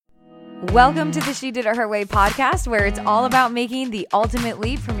Welcome to the She Did It Her Way podcast, where it's all about making the ultimate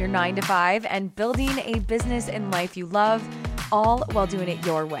leap from your 9 to 5 and building a business and life you love, all while doing it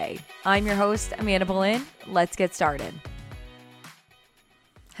your way. I'm your host, Amanda Boleyn. Let's get started.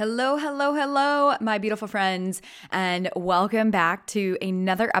 Hello, my beautiful friends, and welcome back to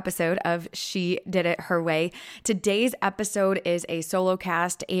another episode of She Did It Her Way. Today's episode is a solo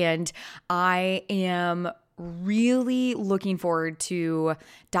cast, and I am really looking forward to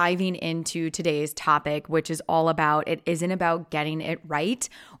diving into today's topic, which is all about, it isn't about getting it right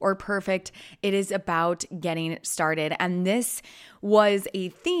or perfect. It is about getting started. And this was a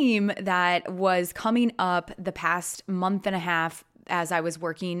theme that was coming up the past month and a half as I was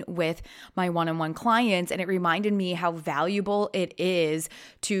working with my one-on-one clients, and it reminded me how valuable it is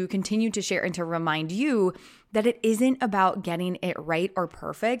to continue to share and to remind you that it isn't about getting it right or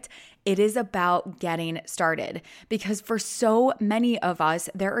perfect. It is about getting started. Because for so many of us,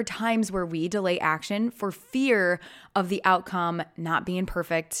 there are times where we delay action for fear of the outcome not being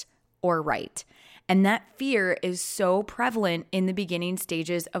perfect or right. And that fear is so prevalent in the beginning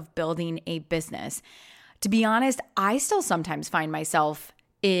stages of building a business. To be honest, I still sometimes find myself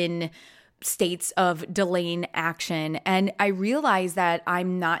in states of delaying action. And I realize that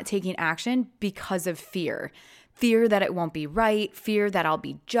I'm not taking action because of fear. Fear that it won't be right, fear that I'll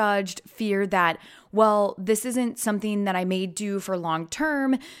be judged, fear that, well, this isn't something that I may do for long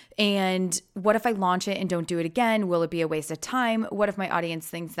term. And what if I launch it and don't do it again? Will it be a waste of time? What if my audience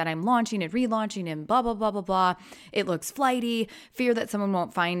thinks that I'm launching and relaunching and blah, blah, blah, blah, blah. It looks flighty, fear that someone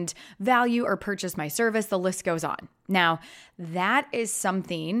won't find value or purchase my service. The list goes on. Now, that is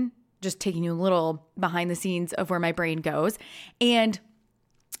something, just taking you a little behind the scenes of where my brain goes. And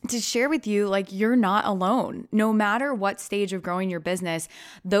to share with you, like, you're not alone. No matter what stage of growing your business,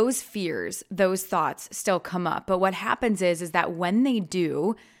 those fears, those thoughts still come up. But what happens is that when they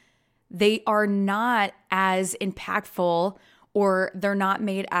do, they are not as impactful, or they're not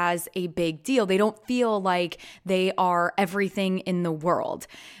made as a big deal. They don't feel like they are everything in the world,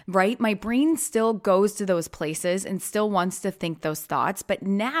 right? My brain still goes to those places and still wants to think those thoughts. But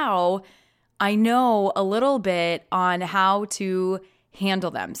now I know a little bit on how to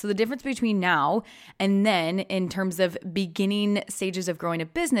handle them. So the difference between now and then in terms of beginning stages of growing a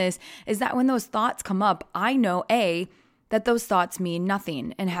business is that when those thoughts come up, I know that those thoughts mean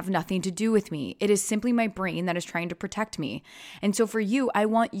nothing and have nothing to do with me. It is simply my brain that is trying to protect me. And so for you, I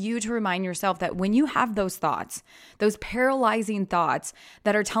want you to remind yourself that when you have those thoughts, those paralyzing thoughts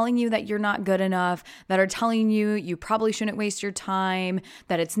that are telling you that you're not good enough, that are telling you you probably shouldn't waste your time,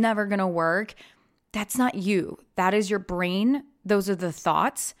 that it's never going to work, that's not you. That is your brain. Those are the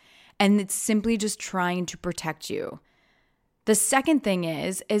thoughts, and it's simply just trying to protect you. The second thing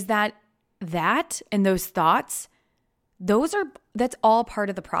is that and those thoughts, that's all part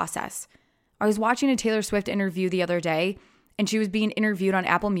of the process. I was watching a Taylor Swift interview the other day, and she was being interviewed on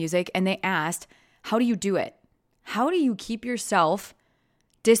Apple Music, and they asked, how do you do it? How do you keep yourself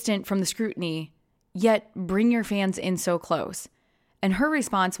distant from the scrutiny, yet bring your fans in so close? And her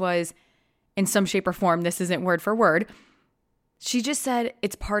response was, in some shape or form, this isn't word for word, she just said,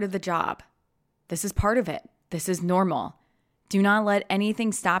 it's part of the job. This is part of it. This is normal. Do not let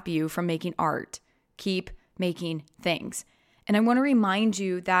anything stop you from making art. Keep making things. And I want to remind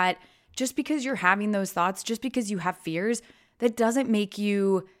you that just because you're having those thoughts, just because you have fears, that doesn't make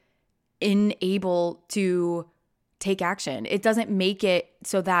you unable to take action. It doesn't make it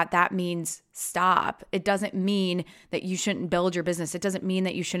so that means stop. It doesn't mean that you shouldn't build your business. It doesn't mean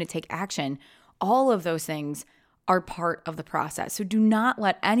that you shouldn't take action. All of those things are part of the process. So do not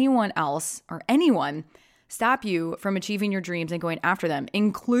let anyone else or anyone stop you from achieving your dreams and going after them,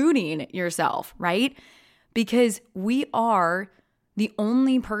 including yourself, right? Because we are the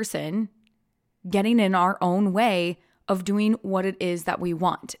only person getting in our own way of doing what it is that we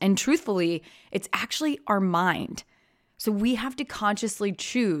want. And truthfully, it's actually our mind. So we have to consciously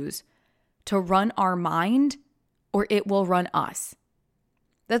choose to run our mind, or it will run us.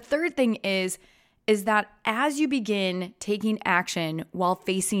 The third thing is that as you begin taking action while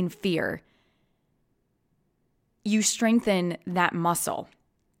facing fear, you strengthen that muscle.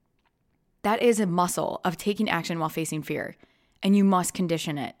 That is a muscle of taking action while facing fear, and you must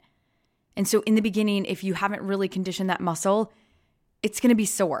condition it. And so in the beginning, if you haven't really conditioned that muscle, it's going to be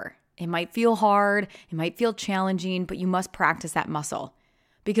sore. It might feel hard, it might feel challenging, but you must practice that muscle.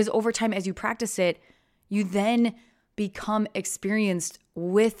 Because over time, as you practice it, you then become experienced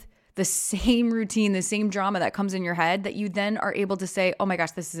with the same routine, the same drama that comes in your head, that you then are able to say, oh my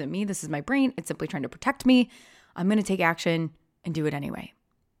gosh, this isn't me. This is my brain. It's simply trying to protect me. I'm going to take action and do it anyway.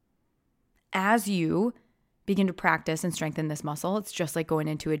 As you begin to practice and strengthen this muscle. It's just like going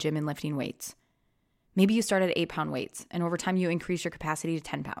into a gym and lifting weights. Maybe you start at 8-pound weights and over time you increase your capacity to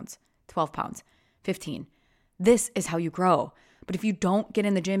 10 pounds, 12 pounds, 15. This is how you grow. But if you don't get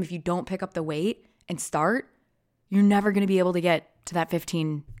in the gym, if you don't pick up the weight and start, you're never going to be able to get to that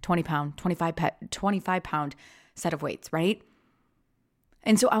 15, 20 pound, 25 pound set of weights, right?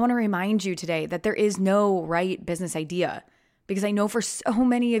 And so I want to remind you today that there is no right business idea, because I know for so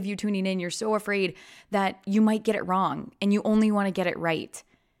many of you tuning in, you're so afraid that you might get it wrong and you only want to get it right.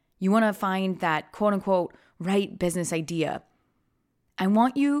 You want to find that quote unquote right business idea. I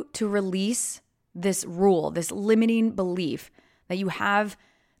want you to release this rule, this limiting belief that you have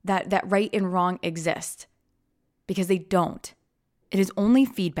that right and wrong exist, because they don't. It is only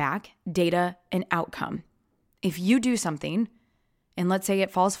feedback, data, and outcome. If you do something and let's say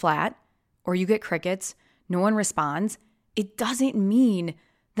it falls flat or you get crickets, no one responds, it doesn't mean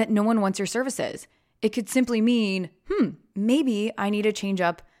that no one wants your services. It could simply mean, maybe I need to change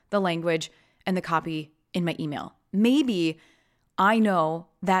up the language and the copy in my email. Maybe I know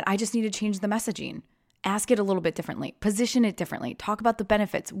that I just need to change the messaging, ask it a little bit differently, position it differently, talk about the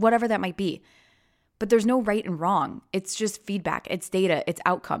benefits, whatever that might be. But there's no right and wrong. It's just feedback. It's data. It's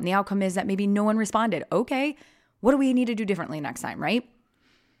outcome. The outcome is that maybe no one responded. Okay, what do we need to do differently next time, right?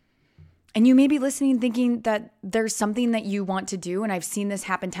 And you may be listening thinking that there's something that you want to do. And I've seen this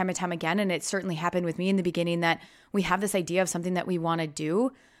happen time and time again. And it certainly happened with me in the beginning, that we have this idea of something that we want to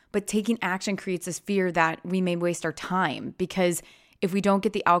do, but taking action creates this fear that we may waste our time, because if we don't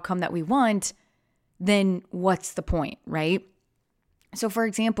get the outcome that we want, then what's the point, right? So for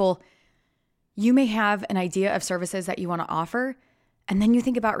example, you may have an idea of services that you want to offer, and then you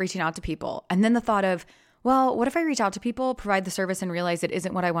think about reaching out to people. And then the thought of, well, what if I reach out to people, provide the service, and realize it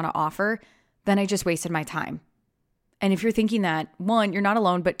isn't what I want to offer? Then I just wasted my time. And if you're thinking that, one, you're not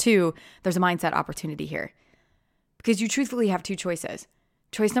alone, but two, there's a mindset opportunity here. Because you truthfully have two choices.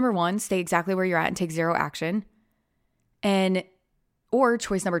 Choice number one, stay exactly where you're at and take zero action. Or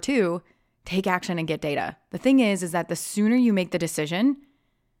choice number two, take action and get data. The thing is that the sooner you make the decision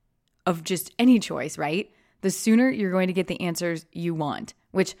of just any choice, right? The sooner you're going to get the answers you want,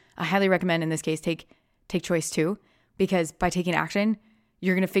 which I highly recommend in this case, take choice two, because by taking action,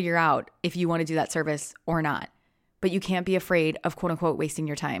 you're going to figure out if you want to do that service or not. But you can't be afraid of quote unquote wasting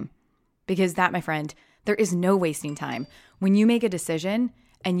your time, because that, my friend, there is no wasting time. When you make a decision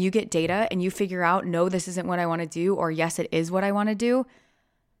and you get data and you figure out, no, this isn't what I want to do, or yes, it is what I want to do,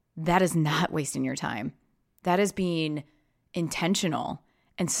 that is not wasting your time. That is being intentional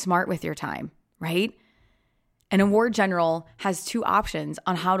and smart with your time, right? An award general has two options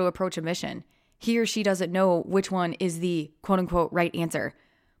on how to approach a mission. He or she doesn't know which one is the quote unquote right answer.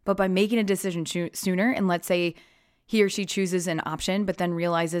 But by making a decision sooner, and let's say he or she chooses an option, but then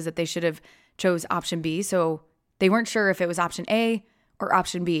realizes that they should have chose option B. So they weren't sure if it was option A or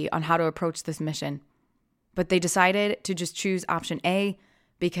option B on how to approach this mission. But they decided to just choose option A,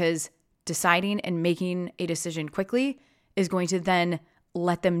 because deciding and making a decision quickly is going to then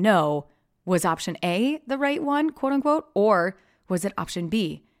let them know, was option A the right one, quote unquote, or was it option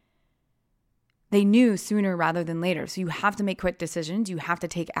B? They knew sooner rather than later. So you have to make quick decisions. You have to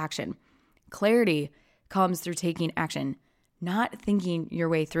take action. Clarity comes through taking action, not thinking your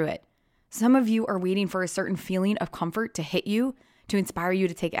way through it. Some of you are waiting for a certain feeling of comfort to hit you, to inspire you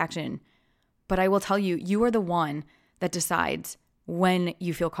to take action. But I will tell you, you are the one that decides when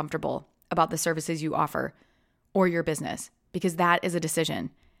you feel comfortable about the services you offer or your business, because that is a decision.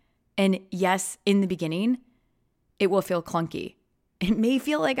 And yes, in the beginning, it will feel clunky. It may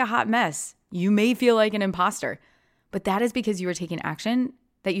feel like a hot mess. You may feel like an imposter, but that is because you are taking action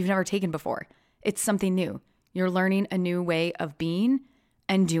that you've never taken before. It's something new. You're learning a new way of being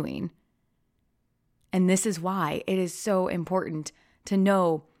and doing. And this is why it is so important to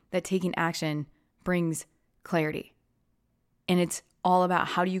know that taking action brings clarity. And it's all about,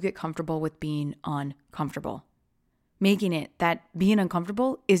 how do you get comfortable with being uncomfortable? Making it that being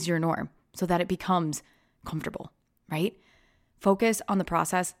uncomfortable is your norm so that it becomes comfortable, right? Focus on the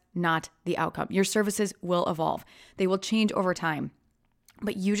process, not the outcome. Your services will evolve. They will change over time,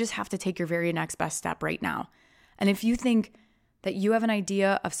 but you just have to take your very next best step right now. And if you think that you have an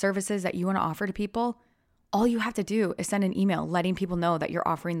idea of services that you want to offer to people, all you have to do is send an email letting people know that you're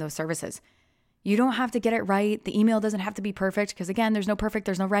offering those services. You don't have to get it right. The email doesn't have to be perfect, because again, there's no perfect,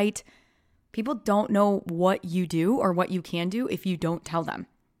 there's no right. People don't know what you do or what you can do if you don't tell them.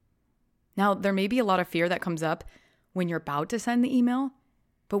 Now, there may be a lot of fear that comes up when you're about to send the email,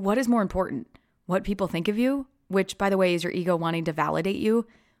 but what is more important? What people think of you, which by the way is your ego wanting to validate you,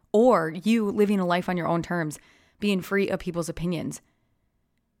 or you living a life on your own terms, being free of people's opinions.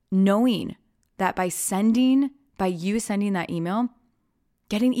 Knowing that by you sending that email,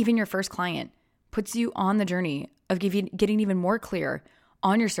 getting even your first client puts you on the journey of getting even more clear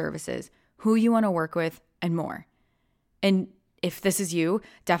on your services, who you want to work with, and more. And if this is you,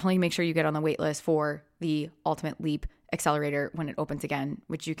 definitely make sure you get on the wait list for the Ultimate Leap Accelerator when it opens again,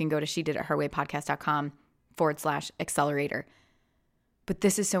 which you can go to shediditherwaypodcast.com/accelerator. But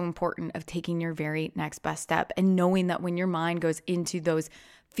this is so important of taking your very next best step and knowing that when your mind goes into those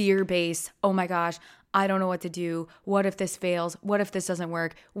fear-based, oh my gosh, I don't know what to do. What if this fails? What if this doesn't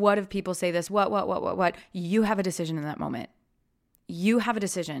work? What if people say this? What? You have a decision in that moment. You have a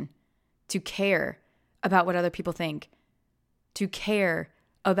decision to care about what other people think, to care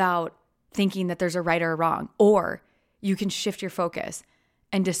about thinking that there's a right or a wrong, or you can shift your focus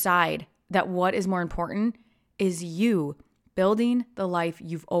and decide that what is more important is you building the life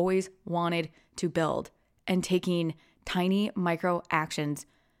you've always wanted to build and taking tiny micro actions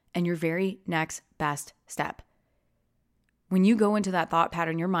and your very next best step. When you go into that thought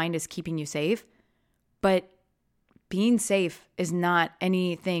pattern, your mind is keeping you safe, but being safe is not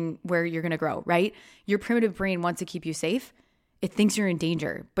anything where you're going to grow, right? Your primitive brain wants to keep you safe. It thinks you're in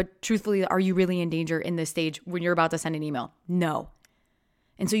danger, but truthfully, are you really in danger in this stage when you're about to send an email? No.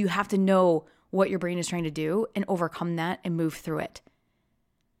 And so you have to know what your brain is trying to do and overcome that and move through it.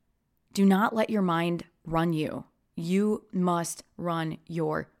 Do not let your mind run you. You must run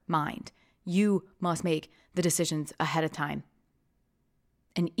your mind. You must make the decisions ahead of time.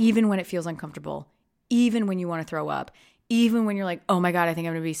 And even when it feels uncomfortable, even when you want to throw up, even when you're like, oh my God, I think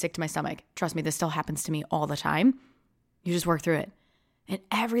I'm going to be sick to my stomach. Trust me, this still happens to me all the time. You just work through it. And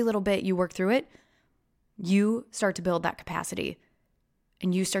every little bit you work through it, you start to build that capacity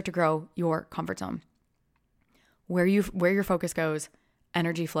and you start to grow your comfort zone. Where your focus goes,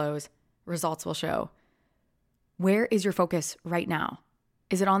 energy flows, results will show. Where is your focus right now?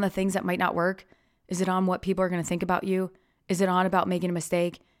 Is it on the things that might not work? Is it on what people are going to think about you? Is it on about making a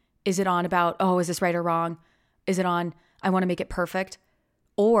mistake? Is it on about, oh, is this right or wrong? Is it on, I want to make it perfect?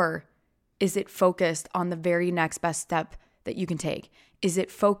 Or is it focused on the very next best step that you can take? Is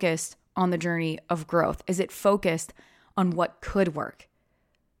it focused on the journey of growth? Is it focused on what could work?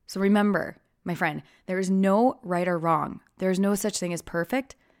 So remember, my friend, there is no right or wrong. There is no such thing as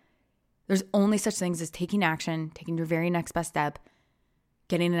perfect. There's only such things as taking action, taking your very next best step,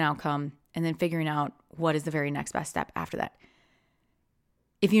 getting an outcome, and then figuring out what is the very next best step after that.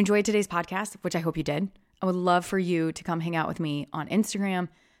 If you enjoyed today's podcast, which I hope you did, I would love for you to come hang out with me on Instagram,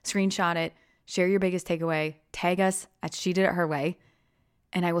 screenshot it, share your biggest takeaway, tag us at She Did It Her Way,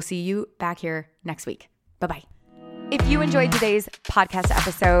 and I will see you back here next week. Bye-bye. If you enjoyed today's podcast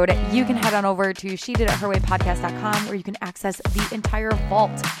episode, you can head on over to shediditherwaypodcast.com where you can access the entire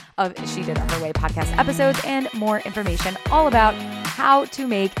vault of She Did It Her Way podcast episodes and more information all about how to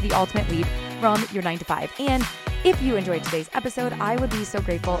make the ultimate leap from your 9 to 5. And if you enjoyed today's episode, I would be so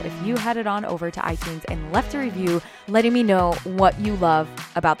grateful if you headed on over to iTunes and left a review letting me know what you love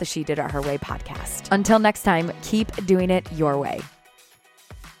about the She Did It Her Way podcast. Until next time, keep doing it your way.